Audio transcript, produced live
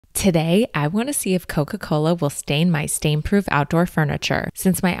Today, I want to see if Coca-Cola will stain my stain-proof outdoor furniture.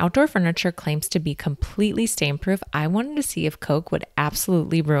 Since my outdoor furniture claims to be completely stain-proof, I wanted to see if Coke would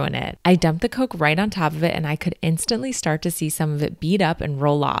absolutely ruin it. I dumped the Coke right on top of it and I could instantly start to see some of it bead up and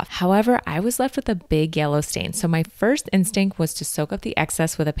roll off. However, I was left with a big yellow stain, so my first instinct was to soak up the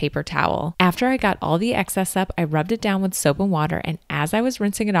excess with a paper towel. After I got all the excess up, I rubbed it down with soap and water, and as I was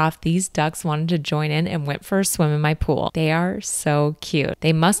rinsing it off, these ducks wanted to join in and went for a swim in my pool. They are so cute.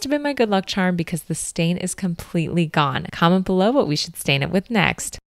 They must have been my good luck charm because the stain is completely gone. Comment below what we should stain it with next.